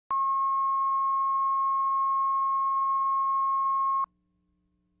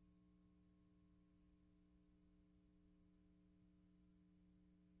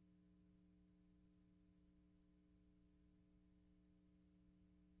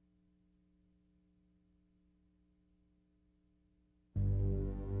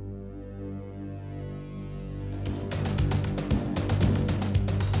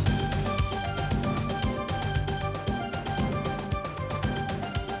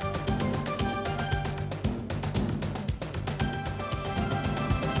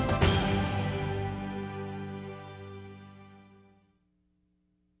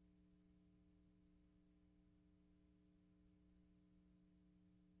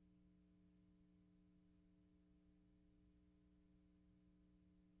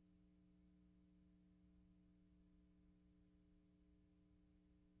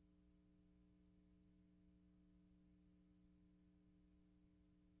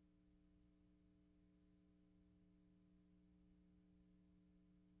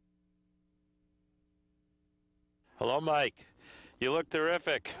Hello, Mike. You look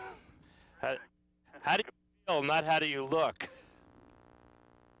terrific. How do you feel, not how do you look?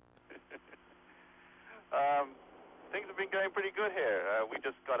 Things have been going pretty good here. We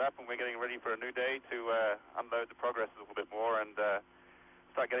just got up and we're getting ready for a new day to unload the Progress a little bit more and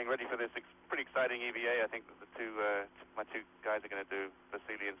start getting ready for this pretty exciting EVA. I think that my two guys are going to do,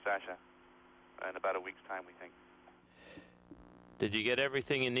 Vasily and Sasha, in about a week's time, we think. Did you get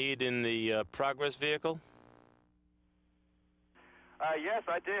everything you need in the Progress vehicle? Yes,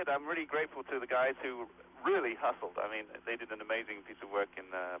 I did. I'm really grateful to the guys who really hustled. I mean, they did an amazing piece of work in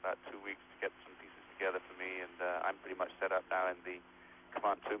about 2 weeks to get some pieces together for me, and I'm pretty much set up now in the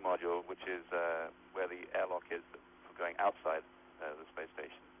Command 2 module, which is where the airlock is for going outside the space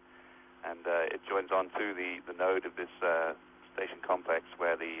station. And it joins on to the node of this station complex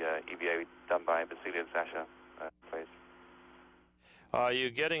where the EVA done by Vasily and Sasha plays. Are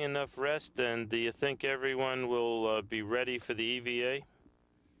you getting enough rest, and do you think everyone will be ready for the EVA?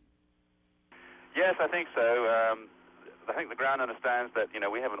 Yes, I think so. I think the ground understands that,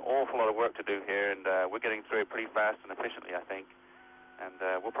 we have an awful lot of work to do here, and we're getting through it pretty fast and efficiently, I think.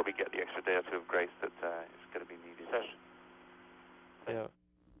 And we'll probably get the extra day or two of grace that is going to be needed. Yeah.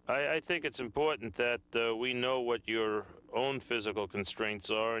 I think it's important that we know what your own physical constraints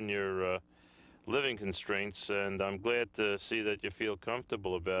are and your living constraints, and I'm glad to see that you feel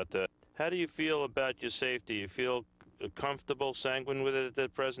comfortable about that. How do you feel about your safety? You feel comfortable, sanguine with it at the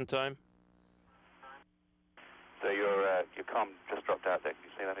present time? So your comm just dropped out there. Can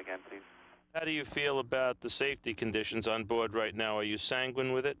you say that again, please? How do you feel about the safety conditions on board right now? Are you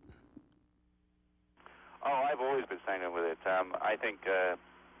sanguine with it? Oh, I've always been sanguine with it. I think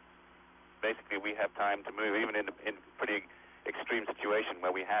basically we have time to move, even in pretty extreme situation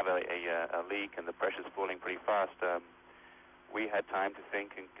where we have a leak and the pressure's falling pretty fast. We had time to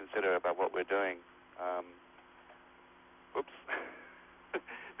think and consider about what we're doing. Oops.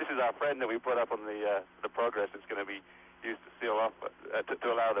 This is our friend that we put up on the Progress. It's going to be used to seal off, to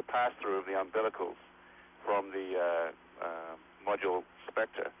allow the pass-through of the umbilicals from the module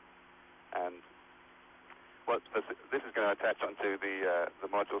Spectre. And this is going to attach onto the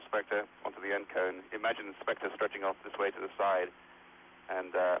module Spectre, onto the end cone. Imagine Spectre stretching off this way to the side.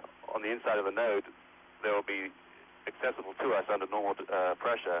 And on the inside of the node, there will be accessible to us under normal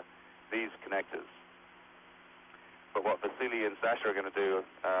pressure, these connectors. But what Vasily and Sasha are going to do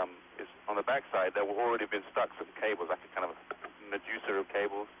is on the backside, there will already been stuck some cables, like a kind of a medusa of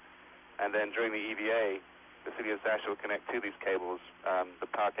cables. And then during the EVA, Vasily and Sasha will connect to these cables, the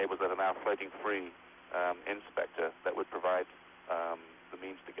power cables that are now floating free in Spectre that would provide the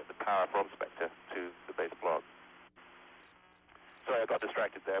means to get the power from Spectre to the base block. Sorry, I got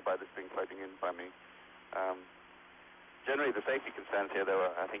distracted there by this thing floating in by me. Generally, the safety concerns here,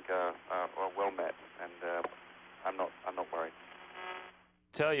 though, I think are well met, and I'm not worried.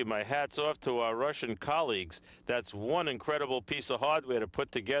 Tell you, my hat's off to our Russian colleagues. That's one incredible piece of hardware to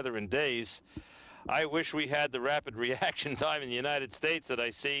put together in days. I wish we had the rapid reaction time in the United States that I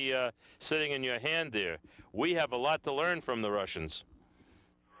see sitting in your hand there. We have a lot to learn from the Russians.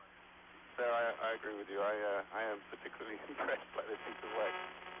 So I agree with you. I am particularly impressed by this piece of work.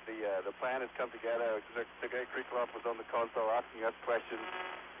 The plan has come together. Sergei Krikov was on the console asking us questions,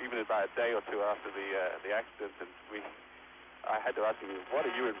 even about a day or two after the accident, and I had to ask him, "What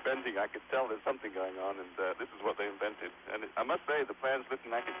are you inventing?" I could tell there's something going on, and this is what they invented. And I must say, the plan's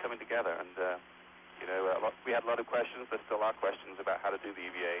looking like it's coming together, and we had a lot of questions. There still are questions about how to do the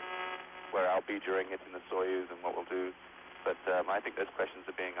EVA, where I'll be during it in the Soyuz, and what we'll do. But I think those questions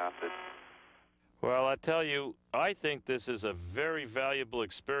are being answered. Well, I tell you, I think this is a very valuable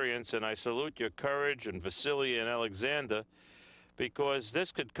experience, and I salute your courage and Vasily and Alexander, because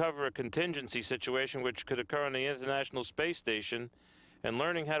this could cover a contingency situation which could occur on the International Space Station, and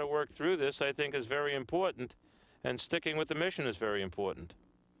learning how to work through this, I think, is very important, and sticking with the mission is very important.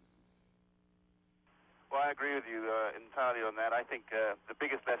 Well, I agree with you entirely on that. I think the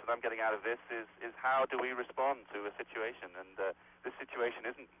biggest lesson I'm getting out of this is how do we respond to a situation, and this situation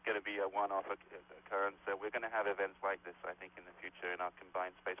isn't going to be a one-off occurrence. We're going to have events like this, I think, in the future in our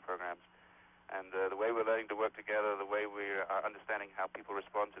combined space programs. And the way we're learning to work together, the way we're understanding how people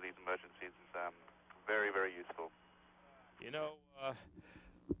respond to these emergencies is very, very useful. You know,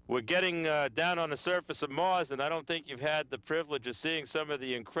 we're getting down on the surface of Mars, and I don't think you've had the privilege of seeing some of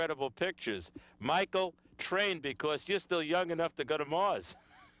the incredible pictures. Michael, train, because you're still young enough to go to Mars.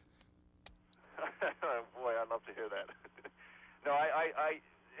 Boy, I'd love to hear that. No,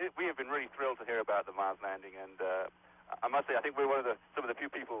 we have been really thrilled to hear about the Mars landing, and I must say, I think we're some of the few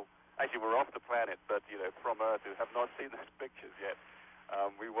people. Actually, we're off the planet, but from Earth, who have not seen those pictures yet.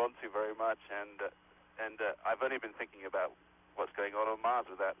 We want to very much, and And I've only been thinking about what's going on Mars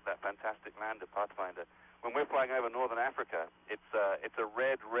with that fantastic lander, Pathfinder. When we're flying over northern Africa, it's a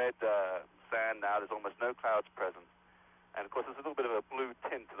red sand now. There's almost no clouds present. And, of course, there's a little bit of a blue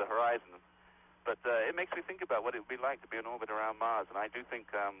tint to the horizon. But it makes me think about what it would be like to be in orbit around Mars, and I do think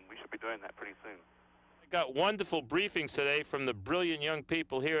we should be doing that pretty soon. I got wonderful briefings today from the brilliant young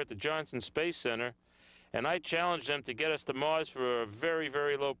people here at the Johnson Space Center, and I challenged them to get us to Mars for a very,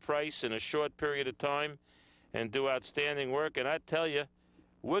 very low price in a short period of time and do outstanding work. And I tell you,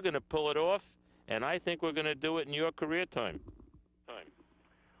 we're going to pull it off, and I think we're going to do it in your career time.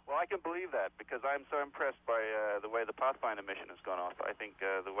 Well, I can believe that because I'm so impressed by the way the Pathfinder mission has gone off. I think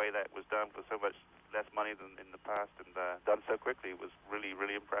the way that was done for so much less money than in the past and done so quickly was really,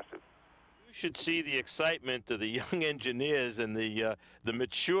 really impressive. You should see the excitement of the young engineers and the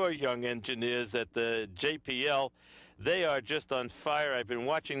mature young engineers at the JPL. They are just on fire. I've been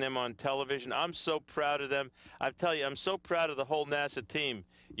watching them on television. I'm so proud of them. I tell you, I'm so proud of the whole NASA team.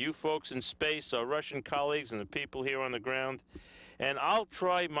 You folks in space, our Russian colleagues, and the people here on the ground. And I'll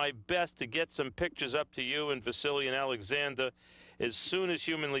try my best to get some pictures up to you and Vasily and Alexander as soon as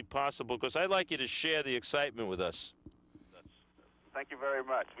humanly possible, because I'd like you to share the excitement with us. Thank you very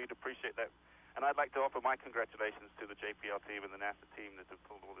much. We'd appreciate that. And I'd like to offer my congratulations to the JPL team and the NASA team that have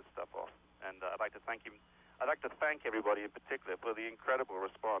pulled all this stuff off. And I'd like to thank you. I'd like to thank everybody in particular for the incredible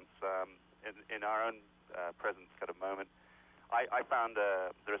response in our own present kind of moment. I found the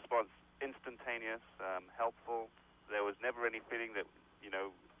response instantaneous, helpful. There was never any feeling that,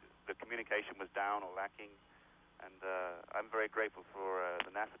 the communication was down or lacking. And I'm very grateful for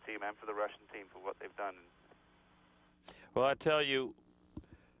the NASA team and for the Russian team for what they've done. Well, I tell you,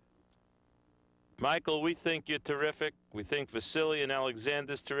 Michael, we think you're terrific. We think Vasily and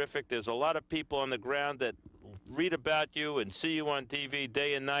Alexander's terrific. There's a lot of people on the ground that read about you and see you on TV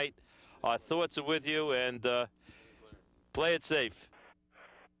day and night. Our thoughts are with you, and play it safe.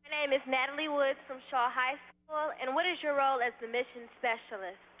 My name is Natalie Woods from Shaw High School, and what is your role as the mission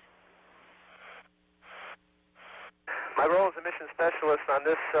specialist? My role as a mission specialist on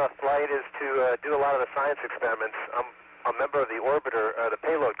this flight is to do a lot of the science experiments. I'm a member of the orbiter, the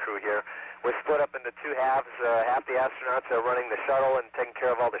payload crew here. We're split up into two halves. Half the astronauts are running the shuttle and taking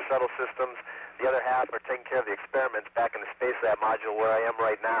care of all the shuttle systems. The other half are taking care of the experiments back in the Spacelab module where I am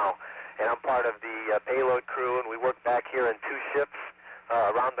right now. And I'm part of the payload crew, and we work back here in two shifts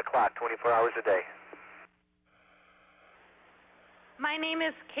around the clock, 24 hours a day. My name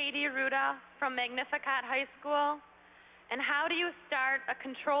is Katie Ruda from Magnificat High School. And how do you start a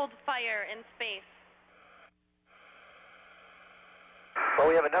controlled fire in space?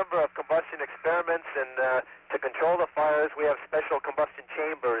 Well, we have a number of combustion experiments, and to control the fires, we have special combustion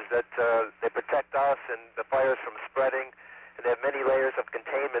chambers that they protect us and the fires from spreading, and they have many layers of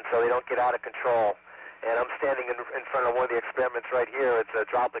containment so they don't get out of control. And I'm standing in front of one of the experiments right here. It's a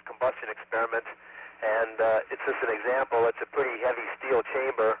droplet combustion experiment, and it's just an example. It's a pretty heavy steel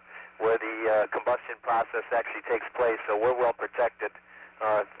chamber where the combustion process actually takes place, so we're well protected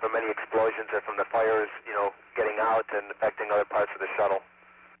from any explosions or from the fires, getting out and affecting other parts of the shuttle.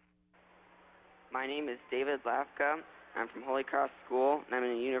 My name is David Lafka. I'm from Holy Cross School, and I'm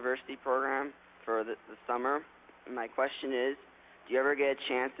in a university program for the summer. And my question is, do you ever get a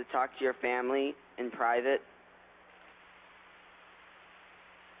chance to talk to your family in private?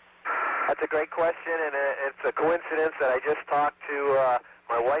 That's a great question, and it's a coincidence that I just talked to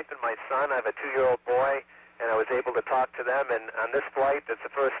my wife and my son. I have a 2-year-old boy, and I was able to talk to them. And on this flight, it's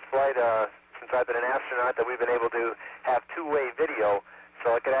the first flight since I've been an astronaut that we've been able to have two-way video.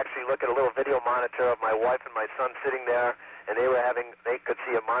 So I could actually look at a little video monitor of my wife and my son sitting there, and they could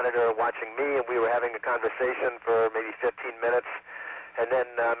see a monitor watching me, and we were having a conversation for maybe 15 minutes. And then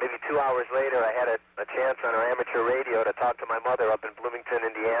maybe 2 hours later, I had a chance on our amateur radio to talk to my mother up in Bloomington,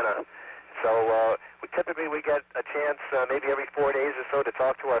 Indiana. So we get a chance maybe every 4 days or so to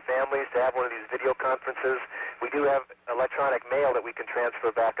talk to our families, to have one of these video conferences. We do have electronic mail that we can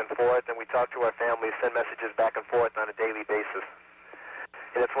transfer back and forth, and we talk to our families, send messages back and forth on a daily basis.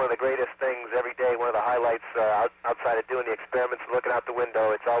 And it's one of the greatest things every day, one of the highlights outside of doing the experiments and looking out the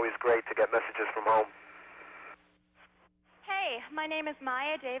window. It's always great to get messages from home. Hey, my name is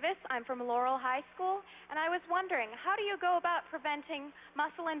Maya Davis. I'm from Laurel High School, and I was wondering, how do you go about preventing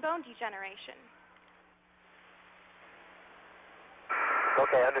muscle and bone degeneration?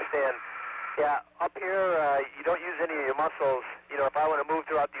 Okay, I understand. Yeah, up here, you don't use any of your muscles. If I want to move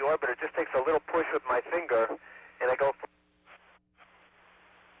throughout the orbit, it just takes a little push with my finger, and I go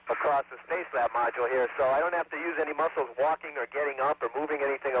across the Spacelab module here, so I don't have to use any muscles walking or getting up or moving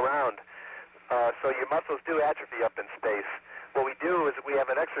anything around. So your muscles do atrophy up in space. What we do is we have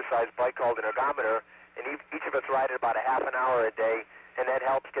an exercise bike called an ergometer, and each of us ride it about a half an hour a day, and that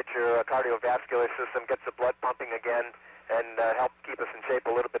helps get your cardiovascular system, gets the blood pumping again, and help keep us in shape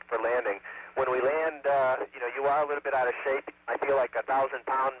a little bit for landing. When we land, you are a little bit out of shape. I feel like a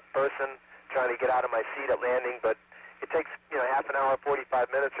 1,000-pound person trying to get out of my seat at landing, but it takes, half an hour, 45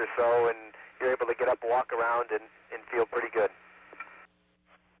 minutes or so, and you're able to get up, walk around, and feel pretty good.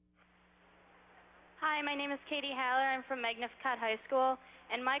 Hi, my name is Katie Haller. I'm from Magnificat High School,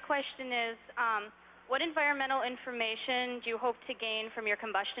 and my question is, what environmental information do you hope to gain from your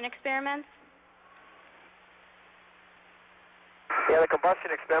combustion experiments? Yeah, the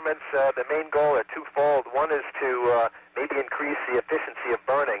combustion experiments, the main goal are twofold. One is to maybe increase the efficiency of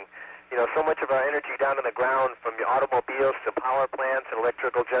burning. So much of our energy down on the ground, from your automobiles to power plants and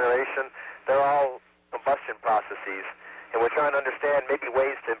electrical generation, they're all combustion processes. And we're trying to understand maybe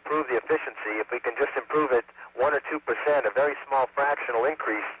ways to improve the efficiency. If we can just improve it 1 or 2%, a very small fractional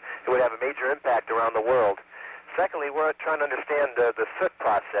increase, it would have a major impact around the world. Secondly, we're trying to understand the soot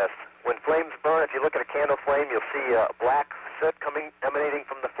process. When flames burn, if you look at a candle flame, you'll see black soot emanating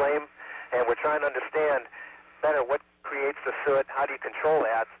from the flame, and we're trying to understand better what creates the soot, how do you control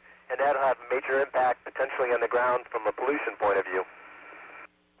that, and that'll have a major impact potentially on the ground from a pollution point of view.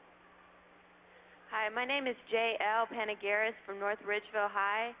 Hi, my name is J.L. Panagiris from North Ridgeville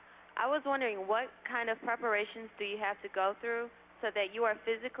High. I was wondering, what kind of preparations do you have to go through so that you are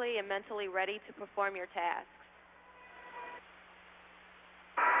physically and mentally ready to perform your tasks?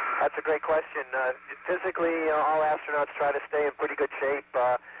 That's a great question. Physically, all astronauts try to stay in pretty good shape.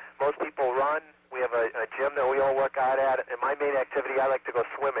 Most people run. We have a gym that we all work out at. And my main activity, I like to go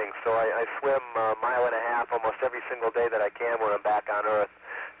swimming. So I swim a mile and a half almost every single day that I can when I'm back on Earth.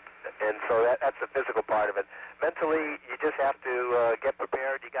 And so that's the physical part of it. Mentally, you just have to get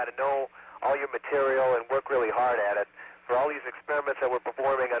prepared. You got to know all your material and work really hard at it. For all these experiments that we're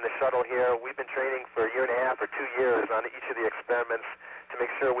performing on the shuttle here, we've been training for a year and a half or 2 years on each of the experiments to make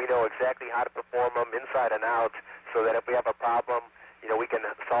sure we know exactly how to perform them inside and out, so that if we have a problem, we can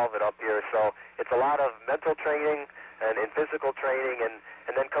solve it up here. So it's a lot of mental training and physical training, and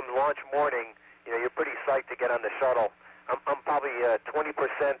then come launch morning, you're pretty psyched to get on the shuttle. I'm probably 20%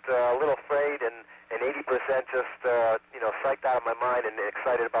 a little afraid and 80% just, psyched out of my mind and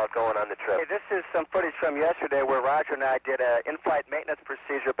excited about going on the trip. Hey, this is some footage from yesterday where Roger and I did an in-flight maintenance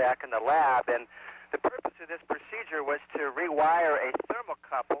procedure back in the lab, and the purpose of this procedure was to rewire a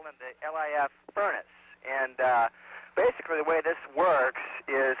thermocouple in the LIF furnace. And basically the way this works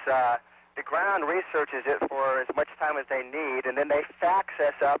is the ground researches it for as much time as they need, and then they fax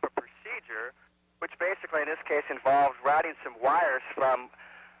us up a procedure, which basically in this case involves routing some wires from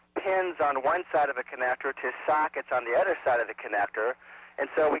pins on one side of a connector to sockets on the other side of the connector. And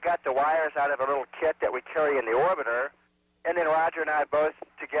so we got the wires out of a little kit that we carry in the orbiter, and then Roger and I both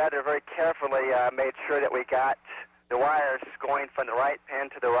together very carefully made sure that we got the wires going from the right pin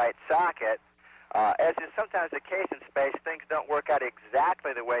to the right socket. As is sometimes the case in space, things don't work out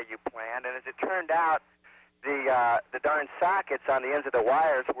exactly the way you planned, and as it turned out, the darn sockets on the ends of the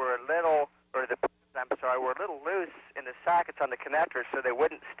wires were a little, were a little loose in the sockets on the connectors, so they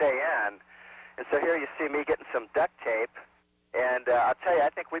wouldn't stay in. And so here you see me getting some duct tape, and I'll tell you, I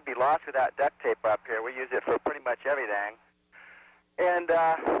think we'd be lost without duct tape up here. We use it for pretty much everything. And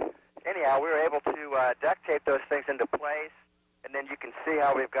anyhow, we were able to duct tape those things into place, and then you can see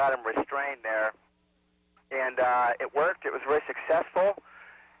how we've got them restrained there. And it worked. It was very successful,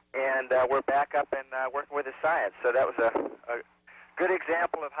 and we're back up and working with the science. So that was a good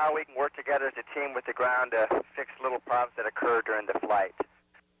example of how we can work together as a team with the ground to fix little problems that occur during the flight.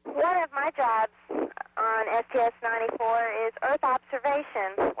 One of my jobs on STS-94 is Earth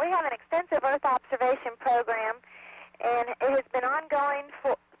observation. We have an extensive Earth observation program, and it has been ongoing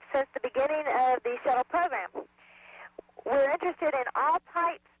since the beginning of the shuttle program. We're interested in all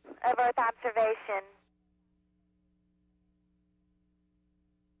types of Earth observation,